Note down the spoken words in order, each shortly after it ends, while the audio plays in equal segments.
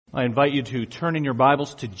I invite you to turn in your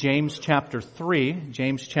Bibles to James chapter 3,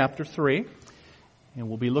 and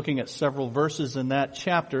we'll be looking at several verses in that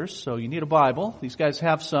chapter, so you need a Bible. These guys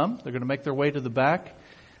have some. They're going to make their way to the back.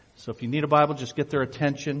 So if you need a Bible, just get their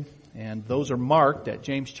attention, and those are marked at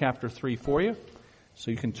James chapter 3 for you,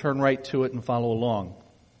 so you can turn right to it and follow along.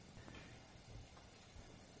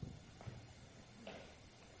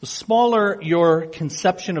 The smaller your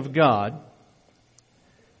conception of God,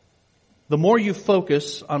 the more you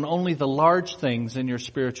focus on only the large things in your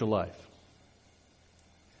spiritual life.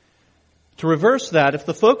 To reverse that, if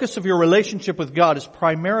the focus of your relationship with God is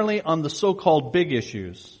primarily on the so-called big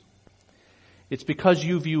issues, it's because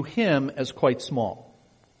you view Him as quite small.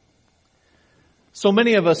 So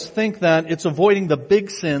many of us think that it's avoiding the big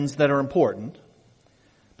sins that are important,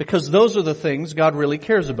 because those are the things God really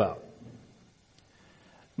cares about.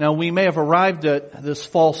 Now, we may have arrived at this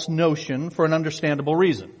false notion for an understandable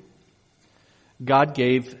reason. God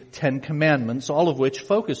gave 10 commandments, all of which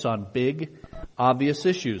focus on big, obvious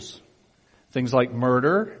issues. Things like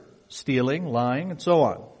murder, stealing, lying, and so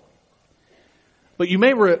on. But you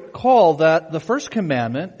may recall that the first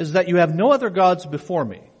commandment is that you have no other gods before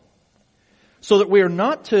me. So that we are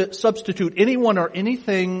not to substitute anyone or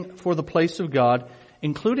anything for the place of God,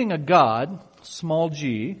 including a God, small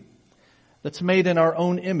g, that's made in our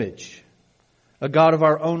own image, a God of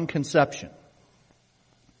our own conception.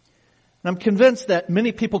 And I'm convinced that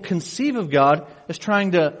many people conceive of God as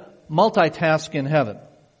trying to multitask in heaven.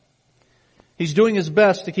 He's doing his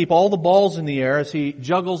best to keep all the balls in the air as he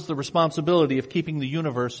juggles the responsibility of keeping the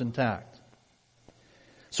universe intact.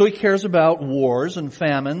 So he cares about wars and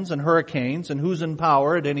famines and hurricanes and who's in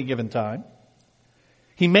power at any given time.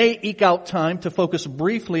 He may eke out time to focus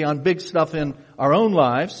briefly on big stuff in our own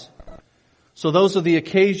lives. So those are the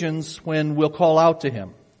occasions when we'll call out to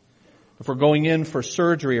him. If we're going in for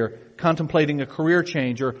surgery or contemplating a career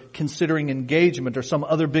change or considering engagement or some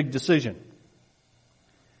other big decision.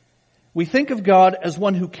 We think of God as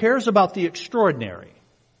one who cares about the extraordinary,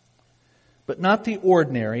 but not the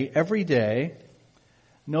ordinary, everyday,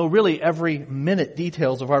 no, really every minute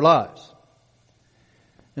details of our lives.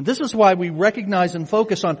 And this is why we recognize and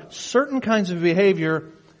focus on certain kinds of behavior,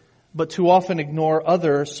 but too often ignore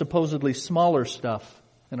other supposedly smaller stuff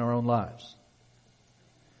in our own lives.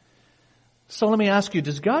 So let me ask you,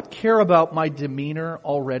 does God care about my demeanor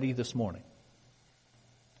already this morning?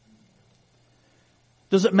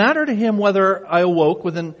 Does it matter to Him whether I awoke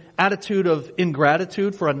with an attitude of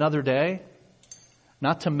ingratitude for another day?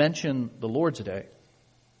 Not to mention the Lord's Day.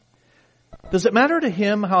 Does it matter to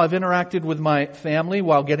Him how I've interacted with my family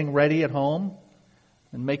while getting ready at home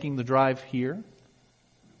and making the drive here?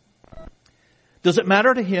 Does it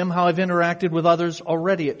matter to Him how I've interacted with others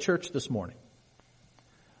already at church this morning?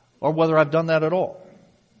 Or whether I've done that at all?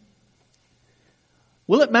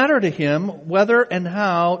 Will it matter to Him whether and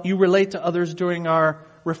how you relate to others during our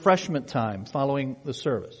refreshment time following the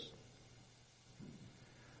service?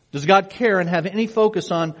 Does God care and have any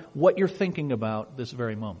focus on what you're thinking about this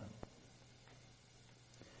very moment?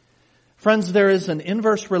 Friends, there is an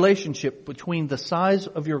inverse relationship between the size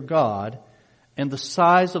of your God and the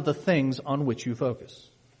size of the things on which you focus.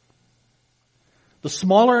 The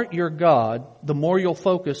smaller your God, the more you'll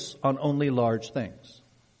focus on only large things.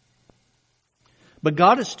 But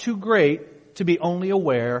God is too great to be only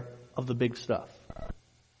aware of the big stuff.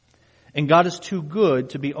 And God is too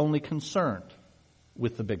good to be only concerned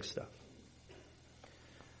with the big stuff.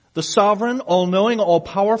 The sovereign, all-knowing,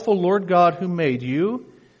 all-powerful Lord God who made you,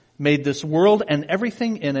 made this world and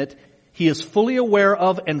everything in it, He is fully aware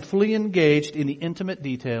of and fully engaged in the intimate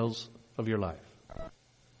details of your life.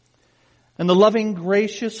 And the loving,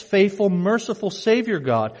 gracious, faithful, merciful Savior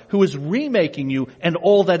God, who is remaking you and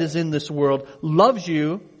all that is in this world, loves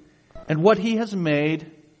you and what He has made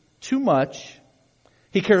too much.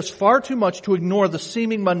 He cares far too much to ignore the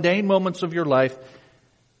seeming mundane moments of your life,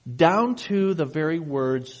 down to the very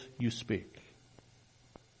words you speak.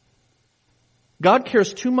 God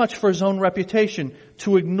cares too much for His own reputation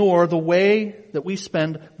to ignore the way that we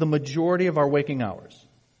spend the majority of our waking hours.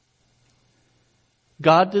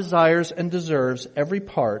 God desires and deserves every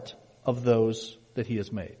part of those that He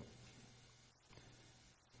has made.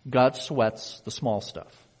 God sweats the small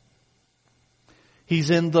stuff. He's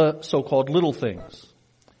in the so-called little things,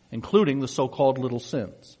 including the so-called little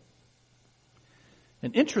sins.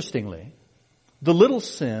 And interestingly, the little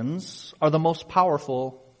sins are the most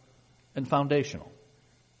powerful and foundational.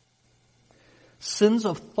 Sins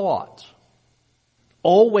of thought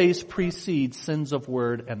always precede sins of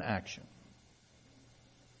word and action.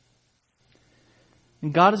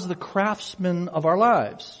 And God is the craftsman of our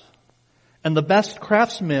lives. And the best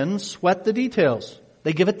craftsmen sweat the details,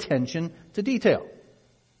 They give attention to detail.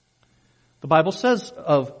 The Bible says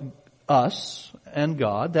of us and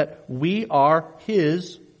God that we are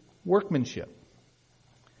His workmanship.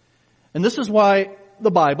 And this is why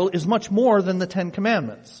the Bible is much more than the Ten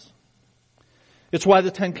Commandments. It's why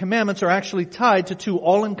the Ten Commandments are actually tied to two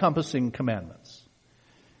all-encompassing commandments.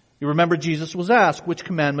 You remember Jesus was asked which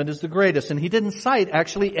commandment is the greatest, and He didn't cite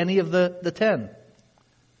actually any of the 10,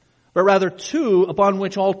 but rather two upon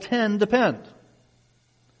which all 10 depend.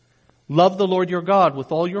 Love the Lord your God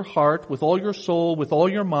with all your heart, with all your soul, with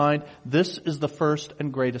all your mind. This is the first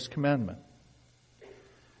and greatest commandment.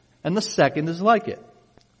 And the second is like it.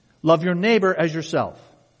 Love your neighbor as yourself.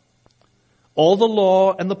 All the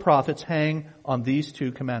law and the prophets hang on these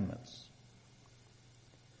two commandments.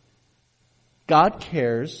 God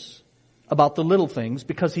cares about the little things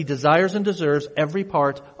because He desires and deserves every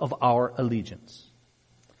part of our allegiance.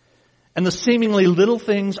 And the seemingly little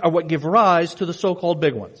things are what give rise to the so-called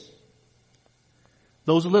big ones.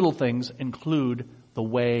 Those little things include the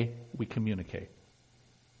way we communicate.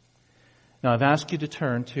 Now I've asked you to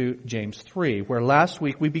turn to James 3, where last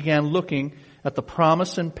week we began looking at the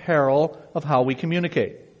promise and peril of how we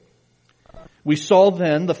communicate. We saw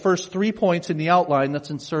then the first 3 points in the outline that's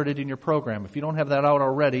inserted in your program. If you don't have that out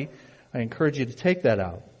already, I encourage you to take that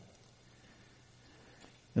out.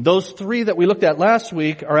 And those 3 that we looked at last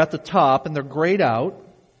week are at the top and they're grayed out.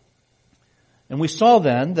 And we saw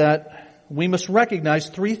then that we must recognize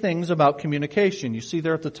 3 things about communication. You see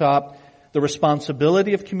there at the top, the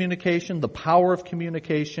responsibility of communication, the power of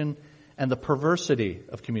communication, and the perversity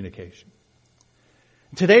of communication.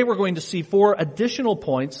 Today we're going to see 4 additional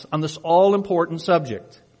points on this all-important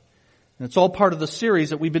subject. And it's all part of the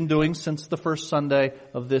series that we've been doing since the first Sunday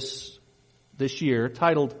of this year,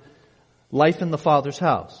 titled Life in the Father's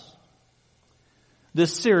House.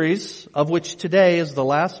 This series, of which today is the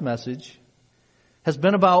last message, has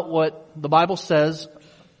been about what the Bible says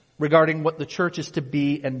regarding what the church is to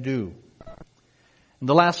be and do. And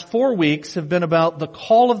the last 4 weeks have been about the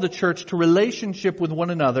call of the church to relationship with one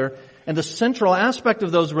another, and the central aspect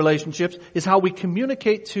of those relationships is how we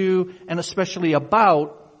communicate to and especially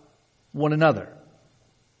about one another.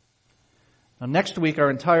 Now next week our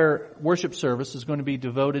entire worship service is going to be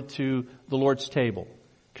devoted to the Lord's table,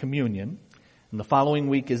 communion, and the following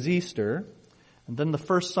week is Easter. And then the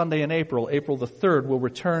first Sunday in April, April the 3rd, we'll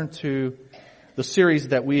return to the series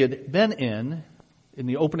that we had been in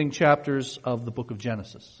the opening chapters of the book of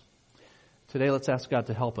Genesis. Today, let's ask God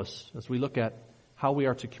to help us as we look at how we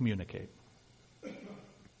are to communicate.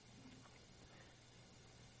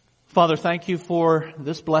 Father, thank you for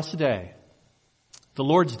this blessed day, the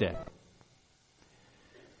Lord's Day.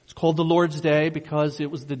 It's called the Lord's Day because it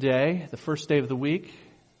was the day, the first day of the week,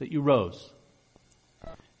 that you rose.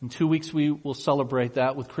 In 2 weeks we will celebrate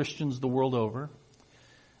that with Christians the world over.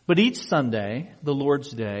 But each Sunday, the Lord's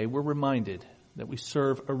Day, we're reminded that we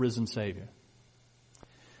serve a risen Savior,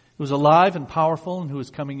 who is alive and powerful and who is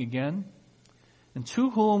coming again, and to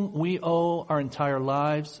whom we owe our entire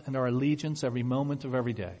lives and our allegiance every moment of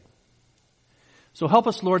every day. So help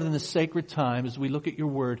us, Lord, in this sacred time as we look at your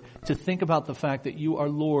word to think about the fact that you are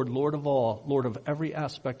Lord, Lord of all, Lord of every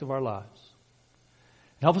aspect of our lives.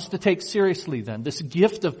 Help us to take seriously then this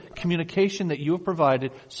gift of communication that you have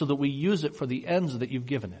provided so that we use it for the ends that you've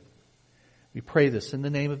given it. We pray this in the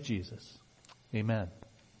name of Jesus. Amen.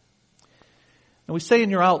 And we say in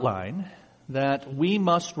your outline that we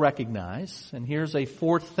must recognize, and here's a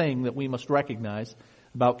 4th thing that we must recognize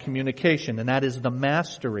about communication, and that is the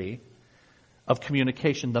mastery of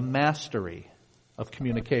communication, the mastery of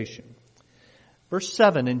communication. Verse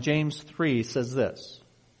 7 in James 3 says this: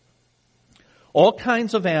 all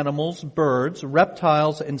kinds of animals, birds,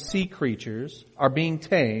 reptiles, and sea creatures are being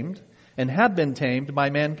tamed and have been tamed by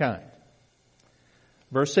mankind.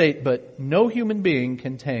 Verse 8, but no human being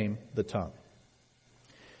can tame the tongue.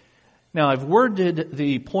 Now, I've worded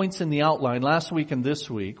the points in the outline last week and this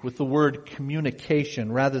week with the word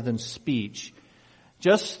communication rather than speech,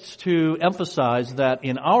 just to emphasize that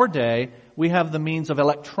in our day, we have the means of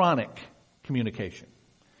electronic communication.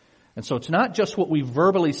 And so it's not just what we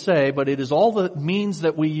verbally say, but it is all the means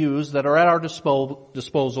that we use that are at our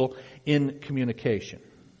disposal in communication.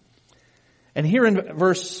 And here in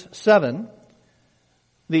verse 7,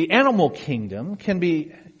 the animal kingdom can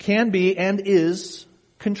be and is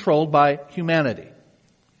controlled by humanity.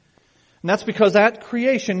 And that's because at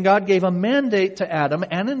creation, God gave a mandate to Adam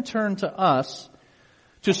and in turn to us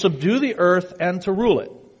to subdue the earth and to rule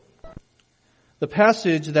it. The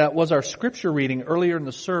passage that was our scripture reading earlier in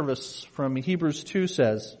the service from Hebrews 2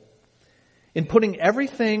 says, in putting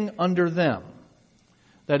everything under them,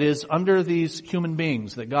 that is, under these human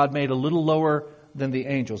beings that God made a little lower than the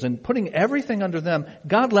angels. And putting everything under them,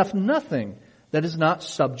 God left nothing that is not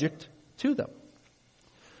subject to them.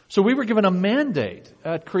 So we were given a mandate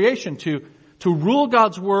at creation to rule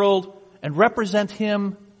God's world and represent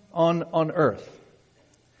Him on earth.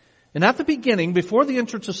 And at the beginning, before the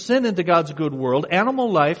entrance of sin into God's good world, animal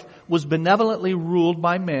life was benevolently ruled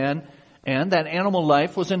by man, and that animal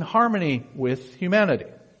life was in harmony with humanity.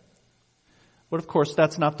 But of course,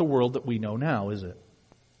 that's not the world that we know now, is it?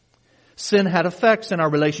 Sin had effects in our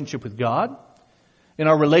relationship with God, in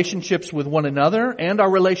our relationships with one another, and our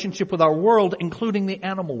relationship with our world, including the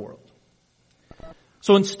animal world.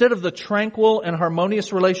 So instead of the tranquil and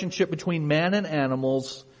harmonious relationship between man and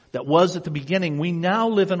animals that was at the beginning, we now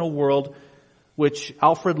live in a world which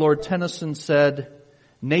Alfred Lord Tennyson said,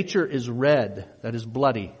 nature is red, that is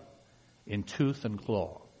bloody, in tooth and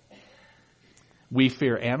claw. We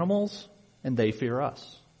fear animals, and they fear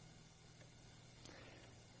us.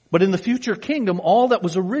 But in the future kingdom, all that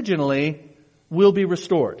was originally will be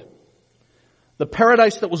restored. The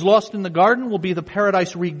paradise that was lost in the garden will be the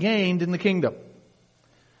paradise regained in the kingdom.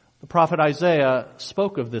 The prophet Isaiah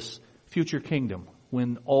spoke of this future kingdom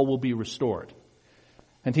when all will be restored.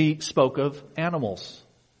 And he spoke of animals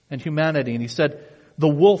and humanity. And he said, the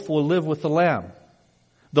wolf will live with the lamb.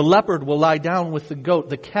 The leopard will lie down with the goat,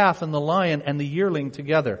 the calf and the lion and the yearling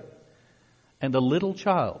together. And a little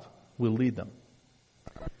child will lead them.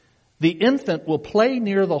 The infant will play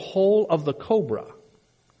near the hole of the cobra,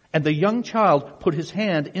 and the young child put his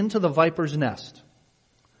hand into the viper's nest.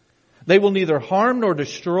 They will neither harm nor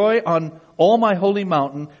destroy on all my holy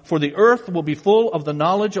mountain, for the earth will be full of the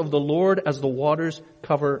knowledge of the Lord as the waters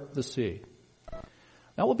cover the sea.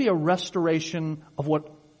 That will be a restoration of what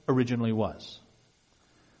originally was.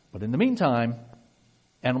 But in the meantime,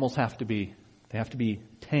 animals have to be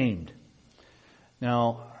tamed.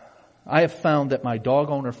 Now, I have found that my dog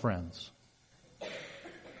owner friends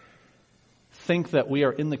think that we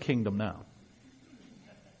are in the kingdom now.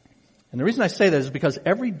 And the reason I say that is because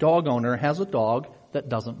every dog owner has a dog that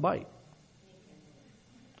doesn't bite.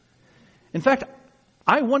 In fact,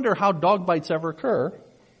 I wonder how dog bites ever occur,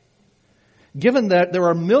 given that there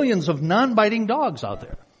are millions of non-biting dogs out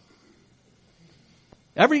there.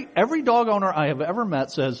 Every dog owner I have ever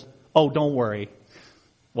met says, oh, don't worry.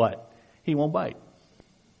 What? He won't bite.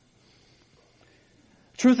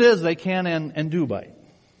 Truth is, they can and do bite.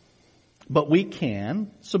 But we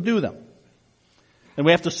can subdue them. And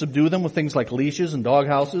we have to subdue them with things like leashes and dog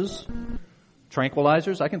houses,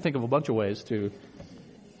 tranquilizers. I can think of a bunch of ways to.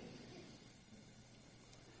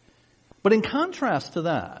 But in contrast to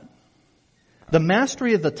that, the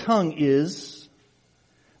mastery of the tongue is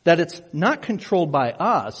that it's not controlled by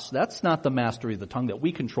us. That's not the mastery of the tongue, that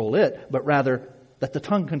we control it, but rather that the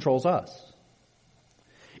tongue controls us.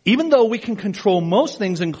 Even though we can control most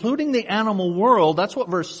things, including the animal world, that's what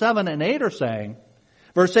verse 7 and 8 are saying.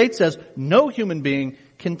 Verse 8 says, no human being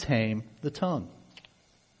can tame the tongue.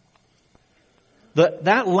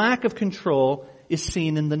 That lack of control is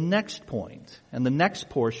seen in the next point and the next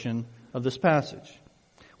portion of this passage.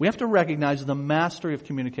 We have to recognize the mastery of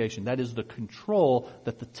communication. That is the control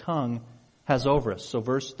that the tongue has over us. So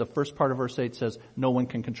the first part of verse 8 says, no one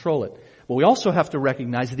can control it. But we also have to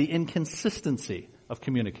recognize the inconsistency of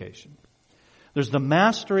communication. There's the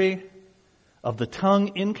mastery of the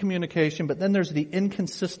tongue in communication, but then there's the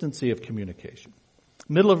inconsistency of communication.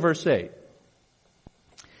 Middle of verse 8.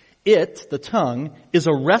 It, the tongue, is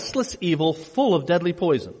a restless evil full of deadly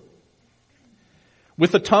poison.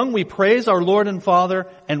 With the tongue we praise our Lord and Father,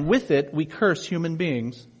 and with it we curse human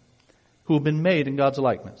beings who have been made in God's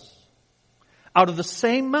likeness. Out of the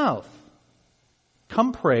same mouth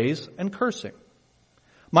come praise and cursing.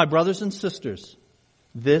 My brothers and sisters,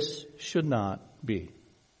 this should not be.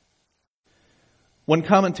 One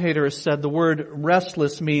commentator has said the word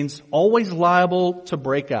restless means always liable to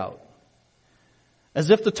break out. As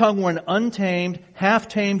if the tongue were an untamed,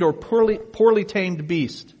 half-tamed, or poorly tamed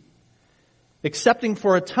beast, accepting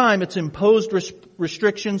for a time its imposed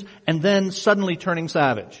restrictions and then suddenly turning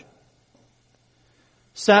savage.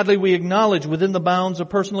 Sadly, we acknowledge within the bounds of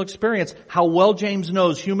personal experience how well James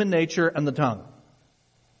knows human nature and the tongue.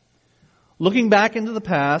 Looking back into the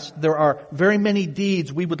past, there are very many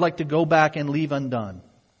deeds we would like to go back and leave undone.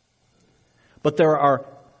 But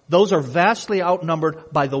those are vastly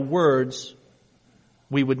outnumbered by the words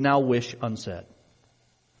we would now wish unsaid.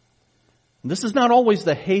 And this is not always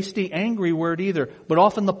the hasty, angry word either, but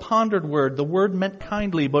often the pondered word, the word meant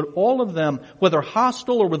kindly, but all of them, whether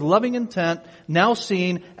hostile or with loving intent, now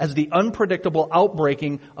seen as the unpredictable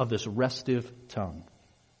outbreaking of this restive tongue.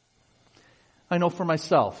 I know for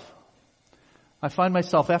myself, I find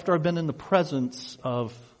myself, after I've been in the presence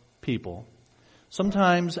of people,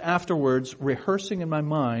 sometimes afterwards rehearsing in my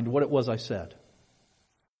mind what it was I said.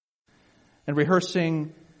 And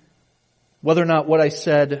rehearsing whether or not what I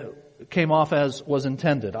said came off as was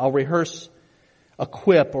intended. I'll rehearse a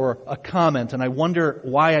quip or a comment, and I wonder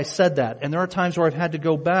why I said that. And there are times where I've had to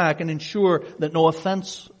go back and ensure that no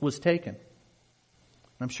offense was taken.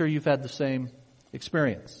 I'm sure you've had the same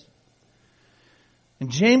experience. And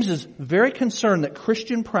James is very concerned that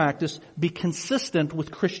Christian practice be consistent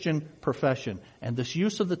with Christian profession. And this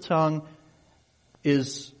use of the tongue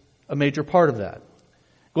is a major part of that.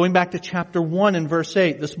 Going back to chapter 1 and verse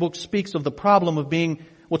 8, this book speaks of the problem of being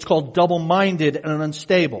what's called double-minded and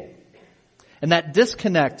unstable. And that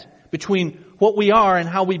disconnect between what we are and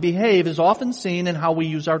how we behave is often seen in how we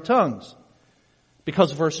use our tongues.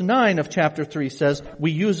 Because verse 9 of chapter 3 says,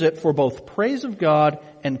 we use it for both praise of God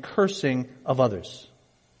and cursing of others.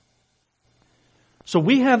 So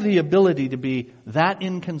we have the ability to be that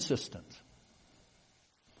inconsistent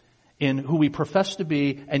in who we profess to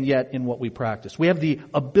be and yet in what we practice. We have the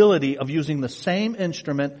ability of using the same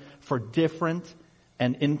instrument for different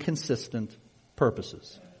and inconsistent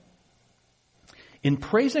purposes. In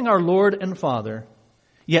praising our Lord and Father,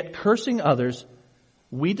 yet cursing others,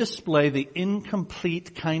 we display the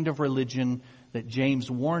incomplete kind of religion that James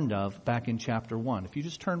warned of back in chapter 1. If you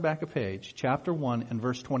just turn back a page, chapter 1 and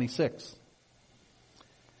verse 26.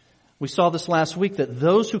 We saw this last week, that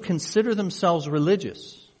those who consider themselves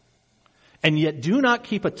religious and yet do not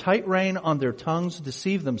keep a tight rein on their tongues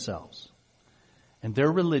deceive themselves, and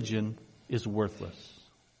their religion is worthless.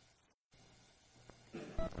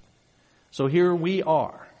 So here we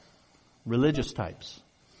are, religious types.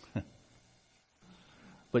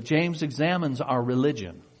 But James examines our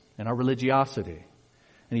religion and our religiosity,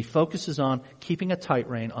 and he focuses on keeping a tight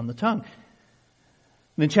rein on the tongue.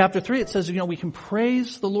 And in chapter 3 it says, we can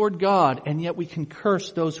praise the Lord God, and yet we can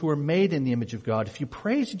curse those who are made in the image of God. If you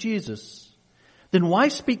praise Jesus, then why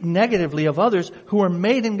speak negatively of others who are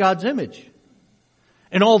made in God's image?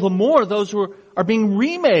 And all the more those who are being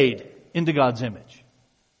remade into God's image.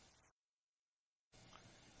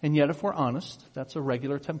 And yet, if we're honest, that's a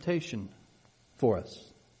regular temptation for us.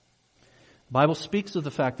 The Bible speaks of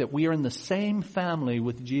the fact that we are in the same family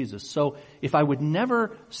with Jesus. So if I would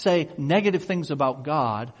never say negative things about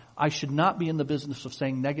God, I should not be in the business of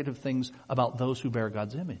saying negative things about those who bear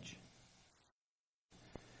God's image.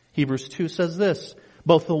 Hebrews 2 says this,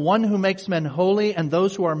 both the one who makes men holy and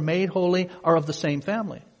those who are made holy are of the same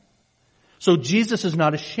family. So Jesus is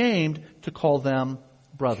not ashamed to call them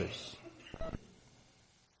brothers.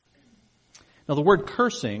 Now the word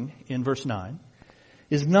cursing in verse 9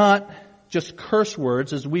 is not just curse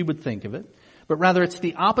words as we would think of it, but rather it's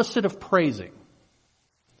the opposite of praising.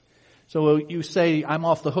 So you say, I'm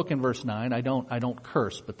off the hook in verse 9, I don't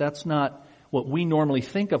curse, but that's not what we normally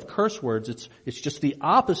think of curse words. It's just the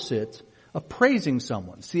opposite of praising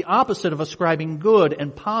someone. It's the opposite of ascribing good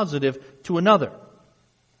and positive to another.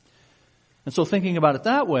 And so thinking about it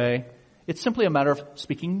that way, it's simply a matter of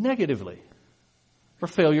speaking negatively or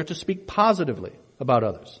failure to speak positively about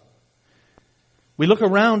others. We look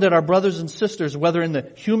around at our brothers and sisters, whether in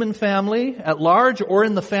the human family at large or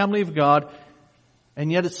in the family of God,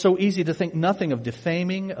 and yet it's so easy to think nothing of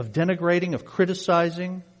defaming, of denigrating, of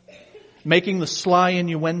criticizing, making the sly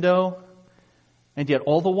innuendo, and yet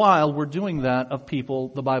all the while we're doing that of people,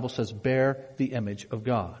 the Bible says, bear the image of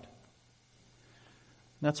God.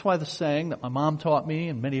 And that's why the saying that my mom taught me,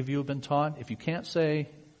 and many of you have been taught, if you can't say,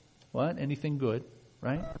 anything good,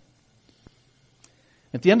 right?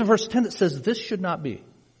 At the end of verse 10 it says, this should not be.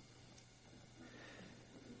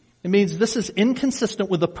 It means this is inconsistent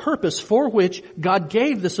with the purpose for which God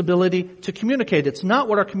gave this ability to communicate. It's not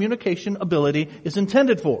what our communication ability is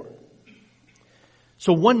intended for.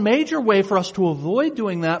 So one major way for us to avoid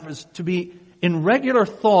doing that is to be in regular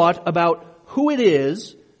thought about who it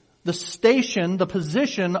is, the station, the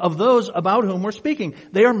position of those about whom we're speaking.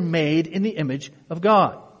 They are made in the image of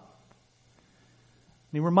God.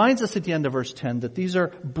 And he reminds us at the end of verse 10 that these are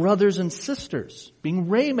brothers and sisters being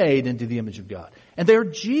remade into the image of God. And they are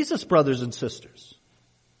Jesus' brothers and sisters.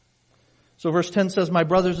 So verse 10 says, my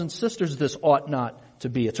brothers and sisters, this ought not to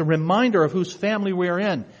be. It's a reminder of whose family we are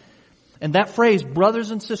in. And that phrase,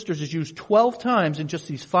 brothers and sisters, is used 12 times in just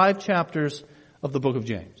these 5 chapters of the book of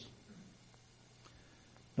James.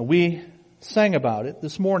 Now, we sang about it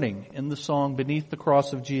this morning in the song, Beneath the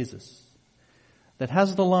Cross of Jesus, that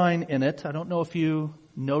has the line in it. I don't know if you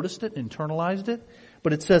noticed it, internalized it,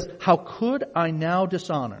 but it says, how could I now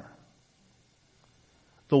dishonor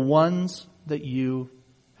the ones that you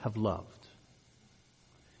have loved?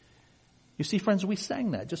 You see, friends, we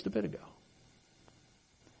sang that just a bit ago.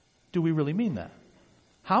 Do we really mean that?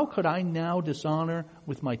 How could I now dishonor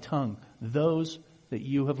with my tongue those that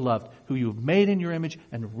you have loved, who you have made in your image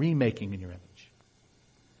and remaking in your image?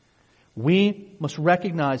 We must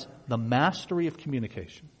recognize the mastery of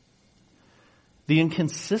communication, the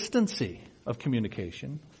inconsistency of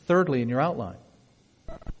communication. Thirdly, in your outline,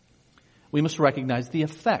 we must recognize the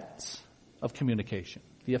effects of communication.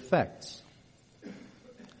 The effects.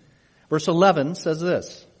 Verse 11 says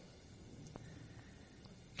this: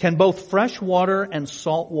 Can both fresh water and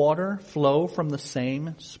salt water flow from the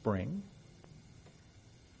same spring?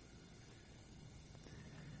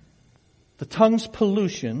 The tongue's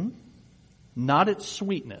pollution, not its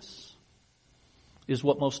sweetness, is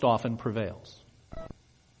what most often prevails.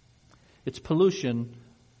 Its pollution,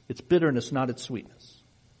 its bitterness, not its sweetness.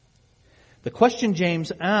 The question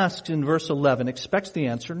James asks in verse 11 expects the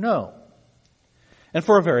answer no. And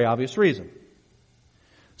for a very obvious reason.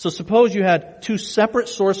 So suppose you had two separate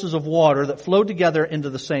sources of water that flowed together into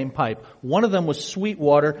the same pipe. One of them was sweet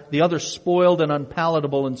water, the other spoiled and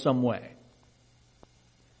unpalatable in some way.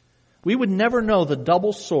 We would never know the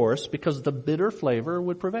double source because the bitter flavor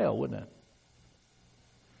would prevail, wouldn't it?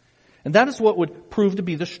 And that is what would prove to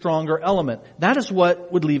be the stronger element. That is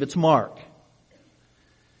what would leave its mark.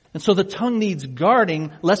 And so the tongue needs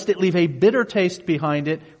guarding lest it leave a bitter taste behind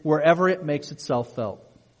it wherever it makes itself felt.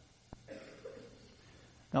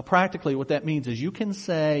 Now practically what that means is you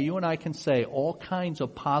and I can say all kinds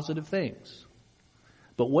of positive things.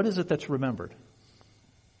 But what is it that's remembered?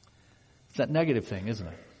 It's that negative thing, isn't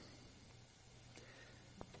it?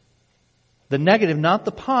 The negative, not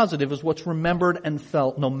the positive, is what's remembered and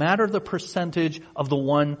felt, no matter the percentage of the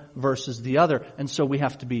one versus the other. And so we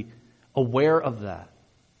have to be aware of that.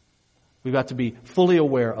 We've got to be fully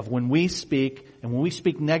aware of when we speak, and when we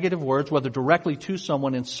speak negative words, whether directly to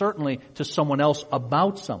someone and certainly to someone else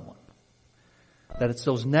about someone, that it's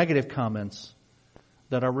those negative comments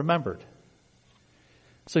that are remembered.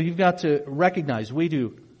 So you've got to recognize we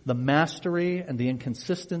do the mastery and the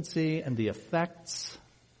inconsistency and the effects.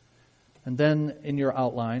 And then in your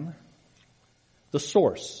outline, the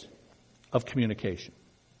source of communication.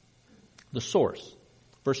 The source.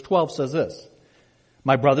 Verse 12 says this: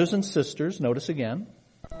 My brothers and sisters, notice again,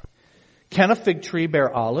 can a fig tree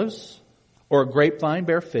bear olives or a grapevine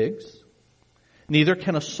bear figs? Neither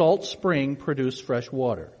can a salt spring produce fresh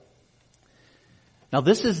water. Now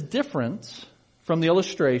this is different from the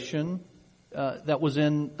illustration that was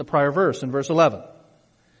in the prior verse, in verse 11.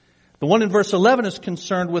 The one in verse 11 is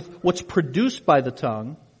concerned with what's produced by the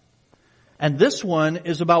tongue, and this one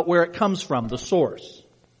is about where it comes from, the source.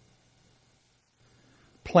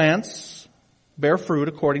 Plants bear fruit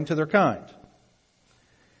according to their kind.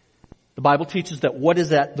 The Bible teaches that what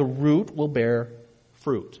is at the root will bear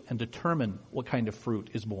fruit and determine what kind of fruit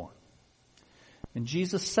is born. And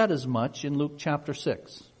Jesus said as much in Luke chapter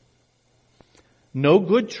 6. No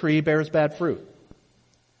good tree bears bad fruit,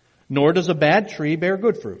 nor does a bad tree bear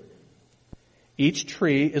good fruit. Each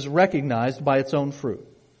tree is recognized by its own fruit.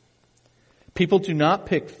 People do not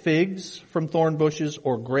pick figs from thorn bushes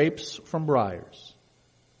or grapes from briars.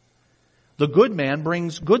 The good man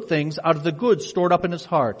brings good things out of the good stored up in his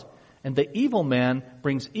heart, and the evil man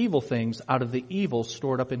brings evil things out of the evil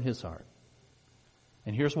stored up in his heart.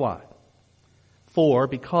 And here's why.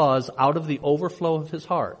 Because out of the overflow of his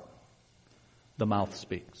heart, the mouth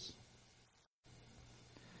speaks.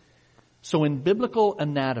 So in biblical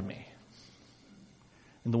anatomy,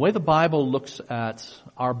 in the way the Bible looks at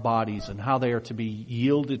our bodies and how they are to be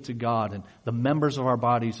yielded to God and the members of our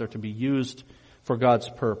bodies are to be used for God's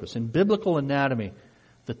purpose. In biblical anatomy,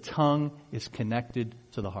 the tongue is connected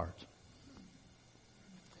to the heart.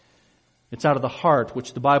 It's out of the heart,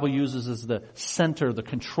 which the Bible uses as the center, the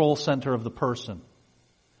control center of the person.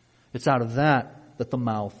 It's out of that the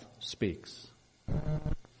mouth speaks.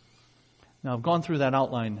 Now, I've gone through that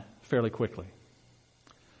outline fairly quickly.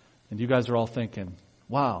 And you guys are all thinking,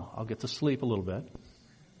 wow, I'll get to sleep a little bit.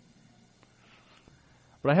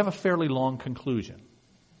 But I have a fairly long conclusion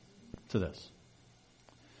to this.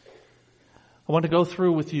 I want to go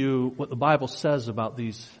through with you what the Bible says about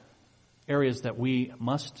these areas that we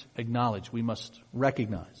must acknowledge, we must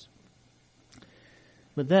recognize.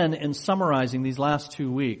 But then, in summarizing these last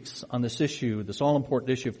 2 weeks on this issue, this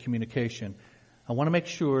all-important issue of communication, I want to make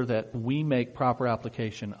sure that we make proper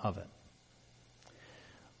application of it.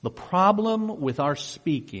 The problem with our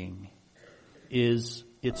speaking is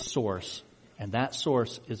its source, and that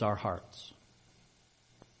source is our hearts.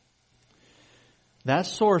 That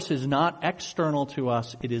source is not external to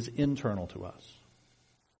us, it is internal to us.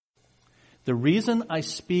 The reason I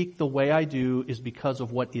speak the way I do is because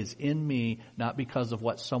of what is in me, not because of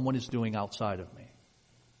what someone is doing outside of me.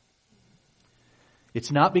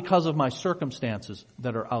 It's not because of my circumstances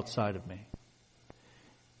that are outside of me.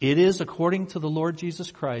 It is, according to the Lord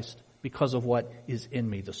Jesus Christ, because of what is in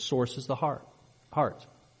me. The source is the heart.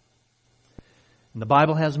 And the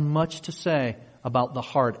Bible has much to say about the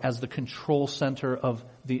heart as the control center of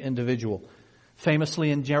the individual. Famously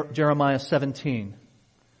in Jeremiah 17,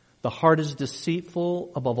 the heart is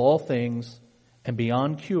deceitful above all things and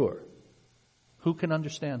beyond cure. Who can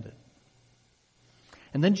understand it?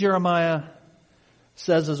 And then Jeremiah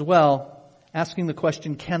says as well, asking the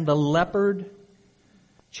question, can the leopard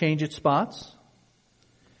change its spots?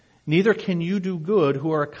 Neither can you do good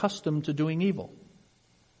who are accustomed to doing evil.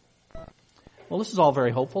 Well, this is all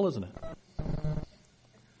very hopeful, isn't it?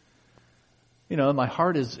 You know, my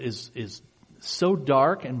heart is so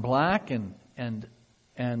dark and black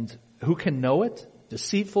and who can know it?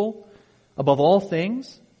 Deceitful above all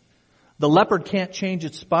things. The leopard can't change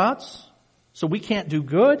its spots, so we can't do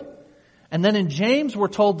good. And then in James we're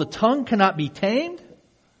told the tongue cannot be tamed.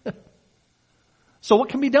 So what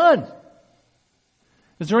can be done?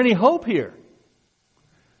 Is there any hope here?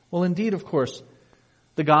 Well, indeed, of course,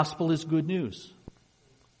 the gospel is good news.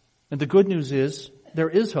 And the good news is there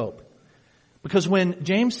is hope. Because when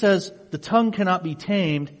James says the tongue cannot be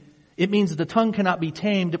tamed, it means the tongue cannot be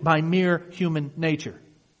tamed by mere human nature.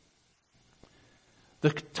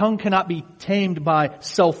 The tongue cannot be tamed by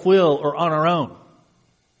self-will or on our own.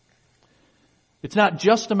 It's not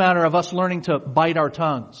just a matter of us learning to bite our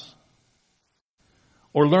tongues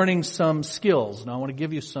or learning some skills. Now I want to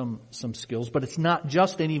give you some skills, but it's not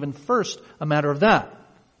just and even first a matter of that.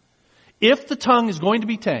 If the tongue is going to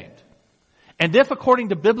be tamed, and if according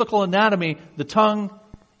to biblical anatomy the tongue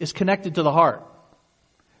is connected to the heart,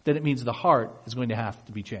 then it means the heart is going to have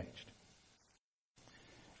to be changed.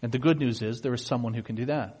 And the good news is there is someone who can do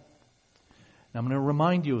that. Now I'm going to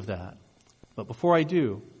remind you of that. But before I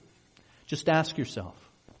do, just ask yourself,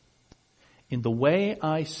 in the way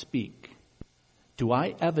I speak, do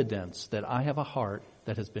I evidence that I have a heart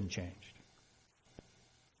that has been changed?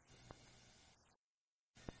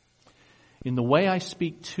 In the way I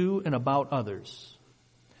speak to and about others,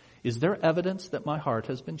 is there evidence that my heart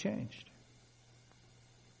has been changed?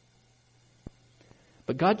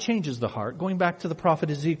 But God changes the heart. Going back to the prophet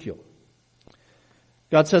Ezekiel,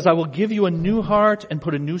 God says, I will give you a new heart and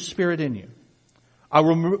put a new spirit in you. I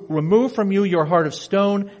will remove from you your heart of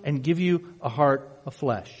stone and give you a heart of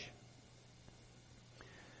flesh.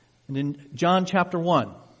 And in John chapter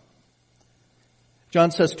 1,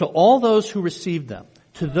 John says, to all those who received them,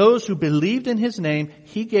 to those who believed in His name,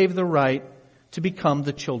 He gave the right to become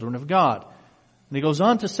the children of God. And he goes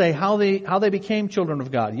on to say how they became children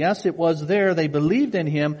of God. Yes, it was there, they believed in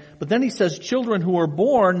Him, but then he says children who were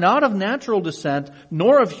born not of natural descent,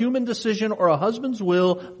 nor of human decision or a husband's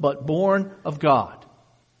will, but born of God.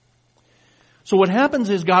 So what happens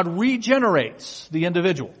is God regenerates the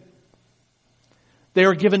individual. They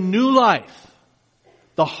are given new life.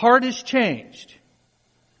 The heart is changed.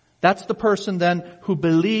 That's the person then who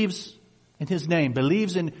believes in His name,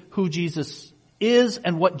 believes in who Jesus is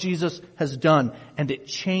and what Jesus has done, and it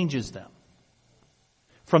changes them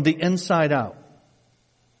from the inside out.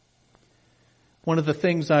 One of the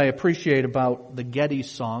things I appreciate about the Getty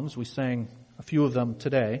songs, we sang a few of them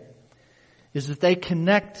today, is that they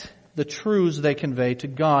connect the truths they convey to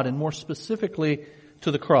God and more specifically to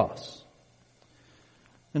the cross.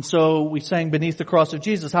 And so we sang beneath the cross of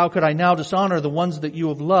Jesus, how could I now dishonor the ones that you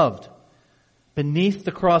have loved? Beneath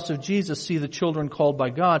the cross of Jesus, see the children called by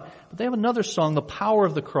God. But they have another song, The Power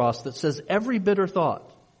of the Cross, that says every bitter thought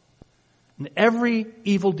and every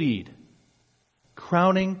evil deed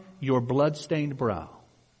crowning your blood-stained brow.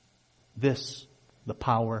 This, the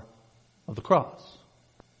power of the cross.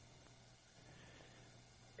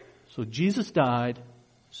 So Jesus died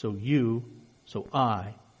so you, so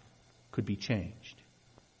I could be changed.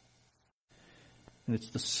 And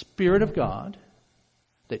it's the Spirit of God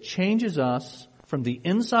that changes us from the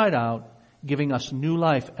inside out, giving us new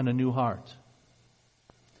life and a new heart.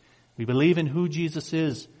 We believe in who Jesus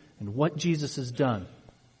is and what Jesus has done.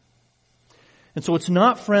 And so it's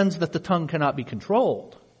not, friends, that the tongue cannot be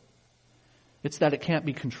controlled. It's that it can't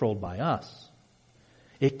be controlled by us.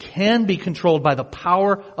 It can be controlled by the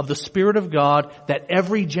power of the Spirit of God that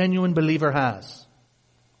every genuine believer has.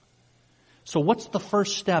 So what's the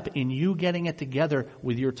first step in you getting it together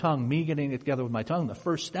with your tongue, me getting it together with my tongue? The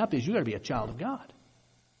first step is you got to be a child of God.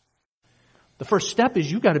 The first step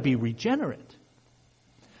is you got to be regenerate.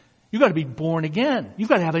 You got to be born again. You've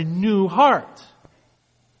got to have a new heart.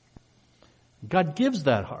 God gives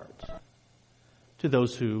that heart to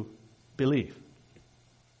those who believe.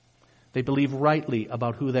 They believe rightly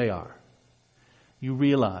about who they are. You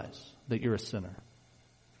realize that you're a sinner.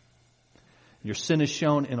 Your sin is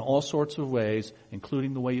shown in all sorts of ways,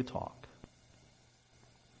 including the way you talk.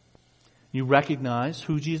 You recognize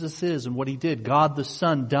who Jesus is and what He did. God the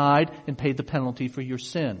Son died and paid the penalty for your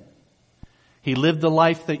sin. He lived the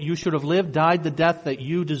life that you should have lived, died the death that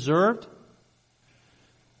you deserved.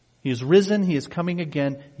 He is risen. He is coming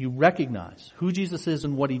again. You recognize who Jesus is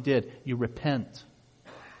and what He did. You repent.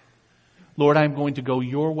 Lord, I'm going to go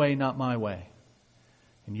your way, not my way.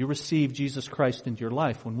 And you receive Jesus Christ into your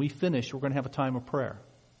life. When we finish, we're going to have a time of prayer.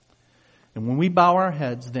 And when we bow our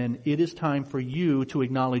heads, then it is time for you to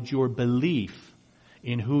acknowledge your belief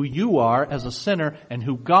in who you are as a sinner and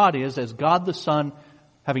who God is as God the Son,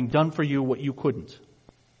 having done for you what you couldn't.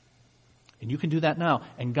 And you can do that now.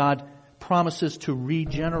 And God promises to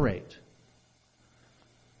regenerate.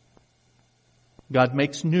 God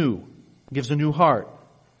makes new, gives a new heart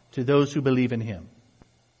to those who believe in Him.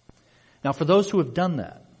 Now, for those who have done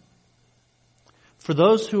that, for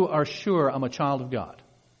those who are sure I'm a child of God,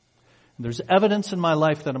 there's evidence in my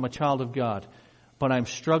life that I'm a child of God, but I'm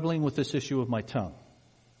struggling with this issue of my tongue,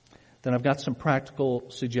 then I've got some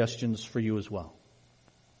practical suggestions for you as well.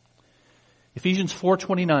 Ephesians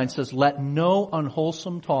 4:29 says, "Let no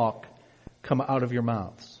unwholesome talk come out of your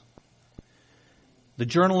mouths." The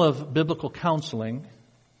Journal of Biblical Counseling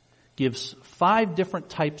gives 5 different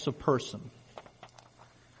types of person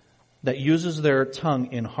that uses their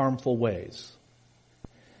tongue in harmful ways.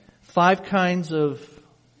 5 kinds of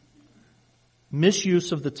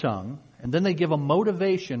misuse of the tongue, and then they give a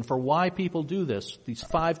motivation for why people do this. These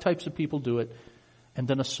 5 types of people do it, and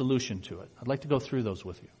then a solution to it. I'd like to go through those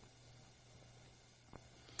with you.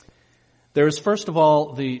 There is, first of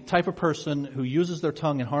all, the type of person who uses their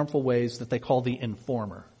tongue in harmful ways that they call the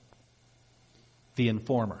informer. The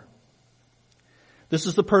informer. This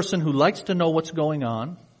is the person who likes to know what's going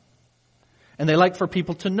on, and they like for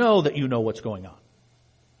people to know that you know what's going on.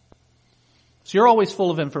 So you're always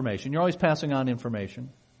full of information. You're always passing on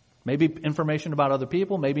information. Maybe information about other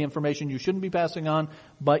people, maybe information you shouldn't be passing on,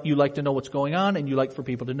 but you like to know what's going on, and you like for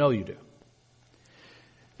people to know you do.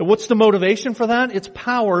 And what's the motivation for that? It's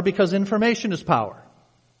power, because information is power.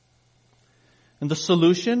 And the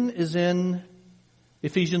solution is in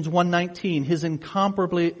Ephesians 1:19, His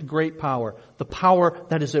incomparably great power, the power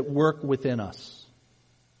that is at work within us.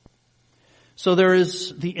 So there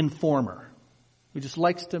is the informer, who just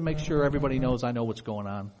likes to make sure everybody knows I know what's going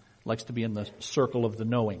on, likes to be in the circle of the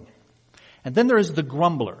knowing. And then there is the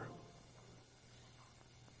grumbler.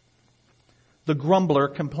 The grumbler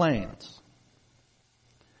complains.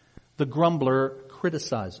 The grumbler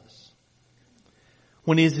criticizes.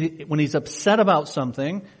 When he's upset about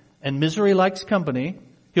something, and misery likes company,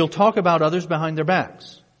 he'll talk about others behind their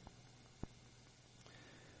backs.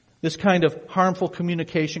 This kind of harmful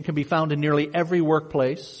communication can be found in nearly every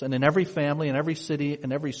workplace, and in every family, in every city,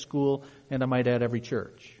 in every school, and I might add every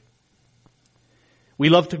church. We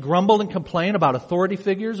love to grumble and complain about authority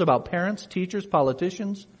figures, about parents, teachers,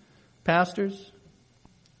 politicians, pastors.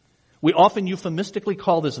 We often euphemistically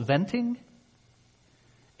call this venting,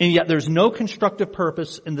 and yet there's no constructive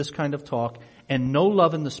purpose in this kind of talk and no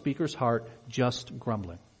love in the speaker's heart, just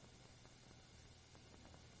grumbling.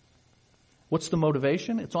 What's the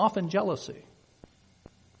motivation? It's often jealousy.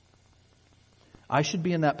 I should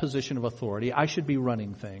be in that position of authority. I should be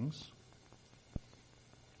running things.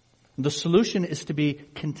 The solution is to be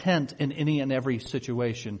content in any and every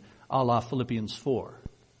situation, a la Philippians 4.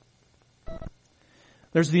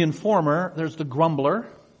 There's the informer, there's the grumbler,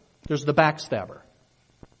 there's the backstabber.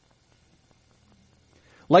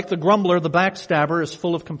 Like the grumbler, the backstabber is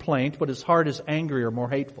full of complaint, but his heart is angry or more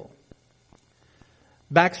hateful.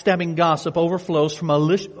 Backstabbing gossip overflows from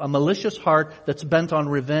a malicious heart that's bent on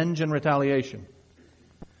revenge and retaliation.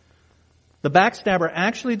 The backstabber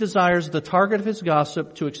actually desires the target of his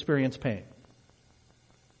gossip to experience pain.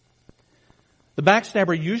 The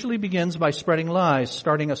backstabber usually begins by spreading lies,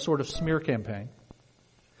 starting a sort of smear campaign.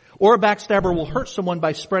 Or a backstabber will hurt someone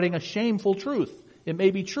by spreading a shameful truth. It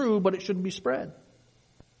may be true, but it shouldn't be spread.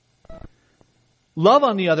 Love,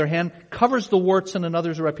 on the other hand, covers the warts in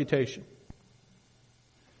another's reputation.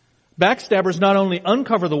 Backstabbers not only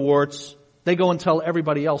uncover the warts, they go and tell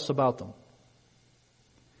everybody else about them.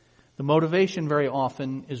 The motivation very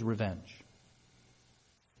often is revenge.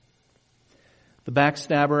 The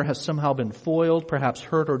backstabber has somehow been foiled, perhaps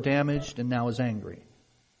hurt or damaged, and now is angry.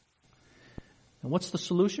 And what's the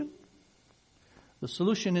solution? The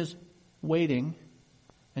solution is waiting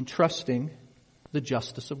and trusting the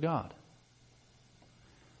justice of God.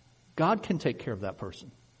 God can take care of that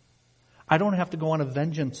person. I don't have to go on a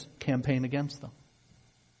vengeance campaign against them.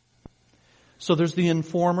 So there's the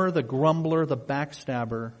informer, the grumbler, the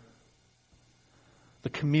backstabber, the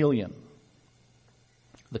chameleon.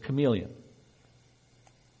 the chameleon.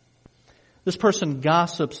 This person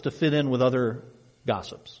gossips to fit in with other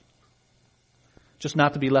gossips, just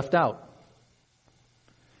not to be left out.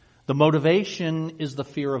 The motivation is the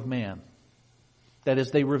fear of man. That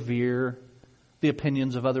is, they revere the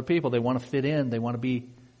opinions of other people. They want to fit in. They want to be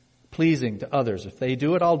pleasing to others. If they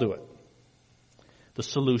do it, I'll do it. The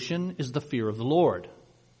solution is the fear of the Lord.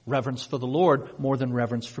 Reverence for the Lord more than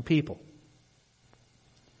reverence for people.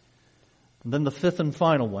 And then the fifth and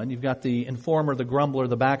final one, you've got the informer, the grumbler,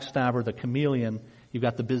 the backstabber, the chameleon. You've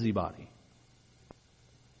got the busybody.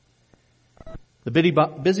 The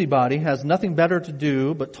busybody has nothing better to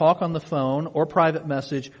do but talk on the phone or private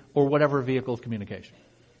message or whatever vehicle of communication.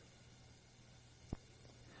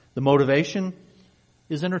 The motivation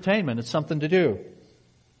is entertainment. It's something to do.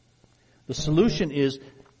 The solution is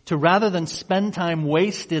to, rather than spend time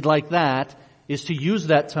wasted like that, is to use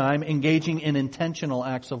that time engaging in intentional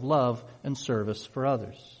acts of love and service for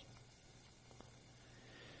others.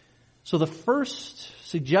 So the first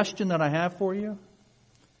suggestion that I have for you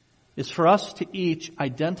is for us to each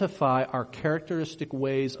identify our characteristic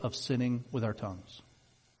ways of sinning with our tongues.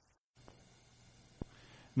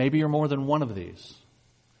 Maybe you're more than one of these,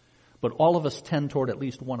 but all of us tend toward at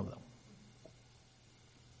least one of them.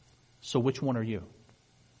 So which one are you?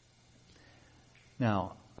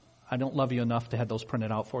 Now, I don't love you enough to have those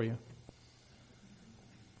printed out for you.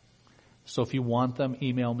 So if you want them,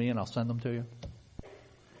 email me and I'll send them to you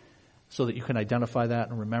so that you can identify that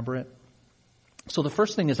and remember it. So the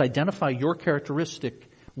first thing is identify your characteristic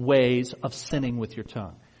ways of sinning with your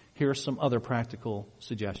tongue. Here are some other practical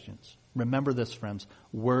suggestions. Remember this, friends.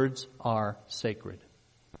 Words are sacred.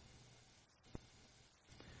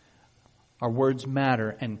 Our words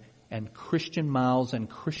matter, and Christian mouths and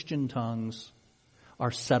Christian tongues are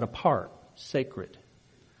set apart, sacred.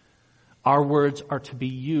 Our words are to be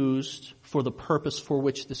used for the purpose for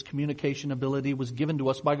which this communication ability was given to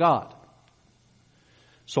us by God.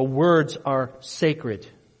 So words are sacred.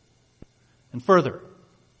 And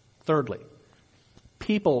thirdly,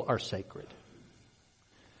 people are sacred.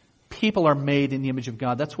 People are made in the image of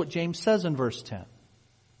God. That's what James says in verse 10.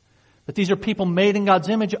 That these are people made in God's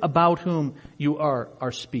image about whom you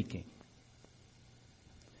are speaking.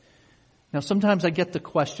 Now, sometimes I get the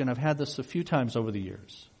question, I've had this a few times over the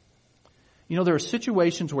years. You know, there are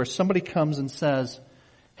situations where somebody comes and says,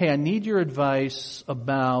 hey, I need your advice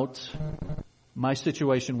about my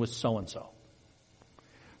situation with so-and-so.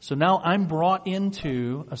 So now I'm brought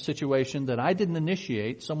into a situation that I didn't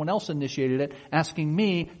initiate, someone else initiated it, asking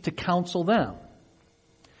me to counsel them.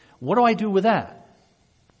 What do I do with that?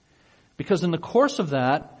 Because in the course of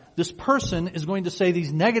that, this person is going to say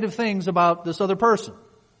these negative things about this other person.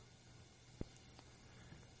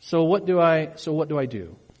 So what do I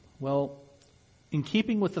do? Well, in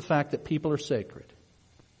keeping with the fact that people are sacred,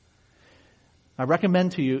 I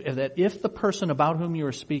recommend to you that if the person about whom you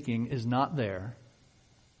are speaking is not there,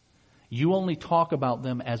 you only talk about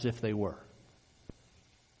them as if they were.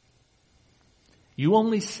 You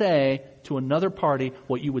only say to another party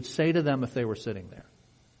what you would say to them if they were sitting there.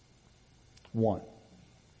 One.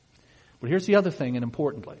 But here's the other thing, and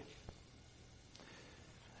importantly.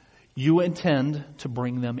 You intend to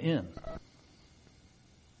bring them in.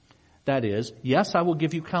 That is, yes, I will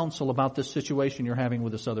give you counsel about this situation you're having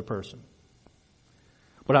with this other person.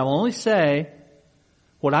 But I will only say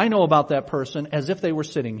what I know about that person as if they were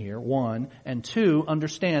sitting here, one. And two,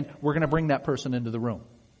 understand we're going to bring that person into the room.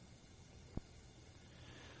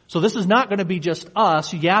 So this is not going to be just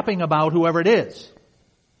us yapping about whoever it is.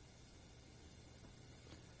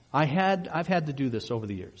 I've had to do this over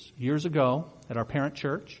the years. Years ago, at our parent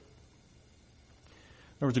church,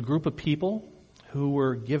 there was a group of people who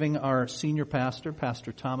were giving our senior pastor,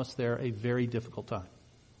 Pastor Thomas there, a very difficult time.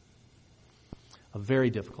 A very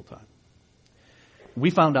difficult time. We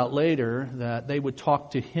found out later that they would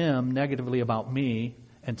talk to him negatively about me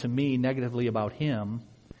and to me negatively about him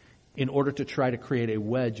in order to try to create a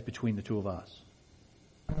wedge between the two of us.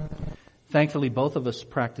 Thankfully, both of us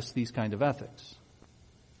practiced these kind of ethics.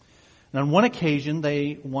 And on one occasion,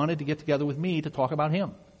 they wanted to get together with me to talk about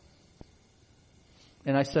him.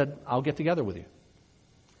 And I said, I'll get together with you.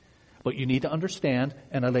 But you need to understand,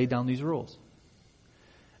 and I laid down these rules.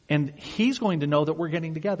 And he's going to know that we're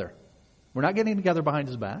getting together. We're not getting together behind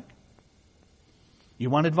his back. You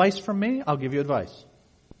want advice from me? I'll give you advice.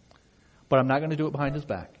 But I'm not going to do it behind his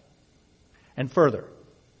back. And further,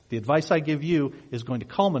 the advice I give you is going to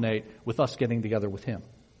culminate with us getting together with him.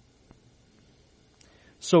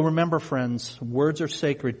 So remember, friends, words are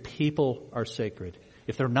sacred, people are sacred.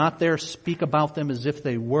 If they're not there, speak about them as if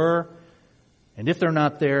they were. And if they're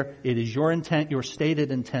not there, it is your intent, your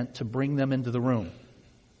stated intent, to bring them into the room.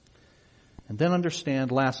 And then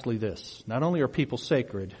understand, lastly, this. Not only are people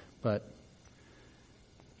sacred, but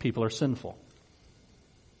people are sinful.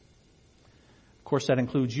 Of course, that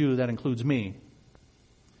includes you, that includes me.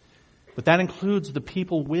 But that includes the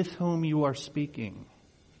people with whom you are speaking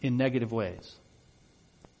in negative ways.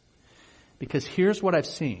 Because here's what I've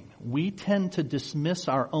seen. We tend to dismiss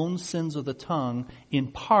our own sins of the tongue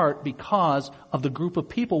in part because of the group of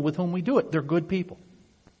people with whom we do it. They're good people.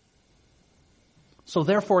 So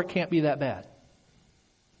therefore it can't be that bad.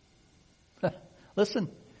 Listen,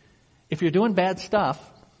 if you're doing bad stuff,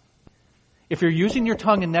 if you're using your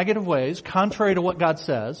tongue in negative ways, contrary to what God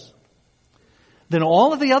says, then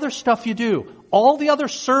all of the other stuff you do, all the other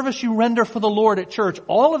service you render for the Lord at church,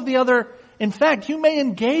 all of the other, in fact, you may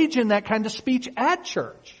engage in that kind of speech at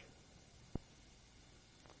church.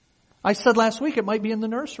 I said last week it might be in the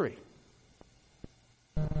nursery.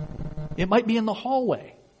 It might be in the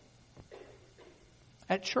hallway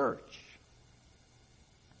at church.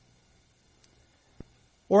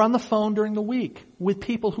 Or on the phone during the week with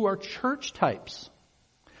people who are church types.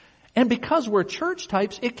 And because we're church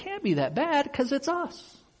types, it can't be that bad because it's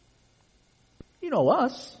us. You know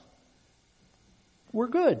us. We're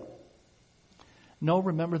good. No,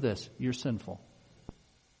 remember this. You're sinful.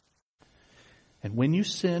 And when you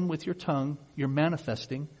sin with your tongue, you're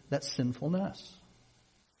manifesting that sinfulness.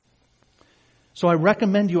 So I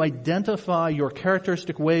recommend you identify your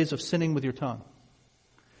characteristic ways of sinning with your tongue.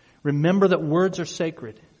 Remember that words are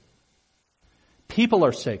sacred. People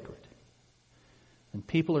are sacred. And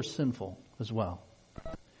people are sinful as well.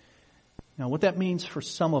 Now, what that means for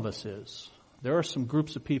some of us is there are some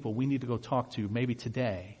groups of people we need to go talk to maybe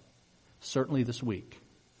today, certainly this week.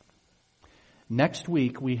 Next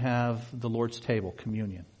week, we have the Lord's table,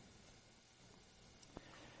 communion.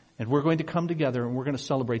 And we're going to come together and we're going to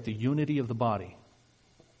celebrate the unity of the body.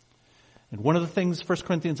 And one of the things 1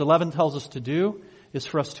 Corinthians 11 tells us to do is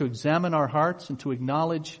for us to examine our hearts and to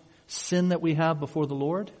acknowledge sin that we have before the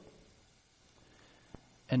Lord.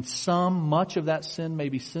 And much of that sin may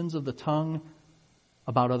be sins of the tongue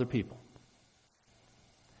about other people.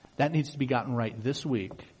 That needs to be gotten right this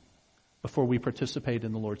week before we participate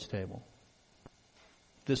in the Lord's table.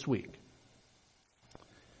 This week.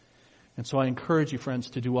 And so I encourage you,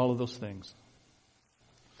 friends, to do all of those things.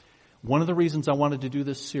 One of the reasons I wanted to do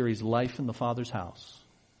this series, Life in the Father's House,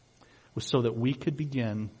 was so that we could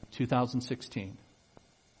begin 2016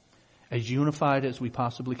 as unified as we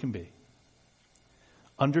possibly can be.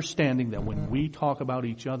 Understanding that when we talk about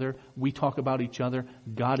each other,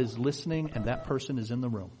 God is listening and that person is in the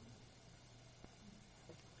room.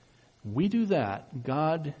 We do that,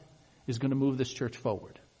 God is going to move this church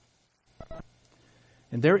forward.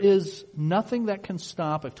 And there is nothing that can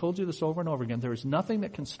stop, I've told you this over and over again, there is nothing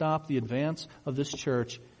that can stop the advance of this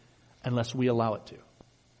church unless we allow it to.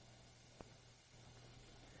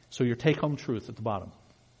 So your take-home truth at the bottom.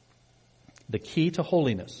 The key to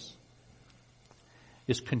holiness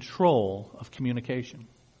is control of communication.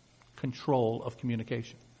 Control of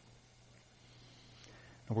communication.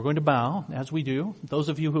 And we're going to bow, as we do. Those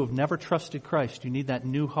of you who have never trusted Christ, you need that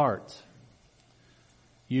new heart.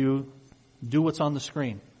 You do what's on the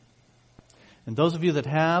screen. And those of you that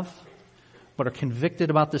have, but are convicted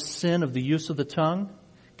about the sin of the use of the tongue,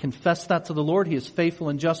 confess that to the Lord. He is faithful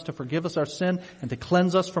and just to forgive us our sin and to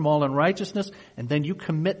cleanse us from all unrighteousness. And then you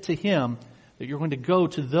commit to Him that you're going to go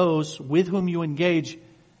to those with whom you engage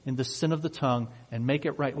in the sin of the tongue and make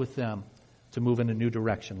it right with them to move in a new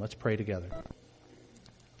direction. Let's pray together.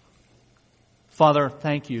 Father,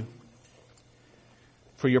 thank you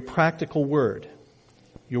for your practical word.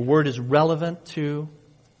 Your word is relevant to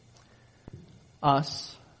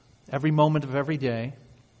us every moment of every day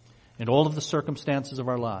and all of the circumstances of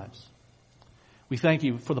our lives. We thank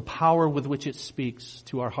you for the power with which it speaks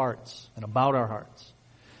to our hearts and about our hearts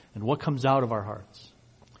and what comes out of our hearts.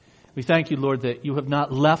 We thank you, Lord, that you have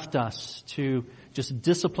not left us to just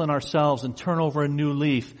discipline ourselves and turn over a new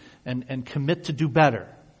leaf and commit to do better.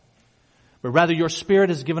 But rather your Spirit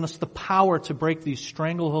has given us the power to break these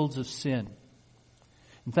strangleholds of sin.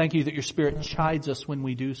 And thank you that your Spirit chides us when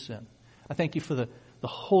we do sin. I thank you for the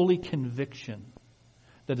holy conviction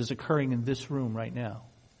that is occurring in this room right now.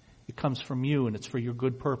 It comes from you and it's for your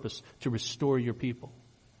good purpose to restore your people.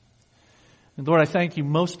 And Lord, I thank you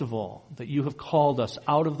most of all that you have called us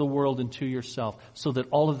out of the world into yourself so that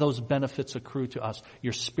all of those benefits accrue to us.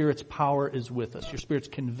 Your Spirit's power is with us. Your Spirit's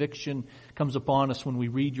conviction comes upon us when we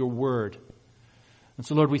read your word. And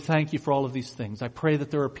so, Lord, we thank you for all of these things. I pray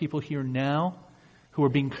that there are people here now who are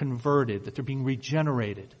being converted, that they're being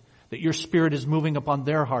regenerated, that your Spirit is moving upon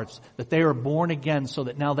their hearts, that they are born again so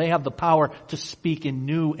that now they have the power to speak in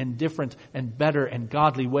new and different and better and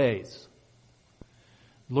godly ways.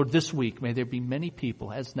 Lord, this week, may there be many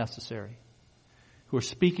people, as necessary, who are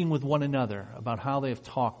speaking with one another about how they have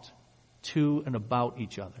talked to and about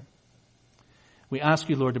each other. We ask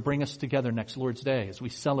you, Lord, to bring us together next Lord's Day as we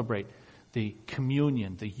celebrate the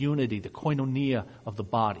communion, the unity, the koinonia of the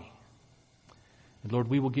body. And Lord,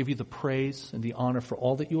 we will give you the praise and the honor for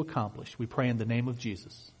all that you accomplished. We pray in the name of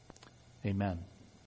Jesus. Amen.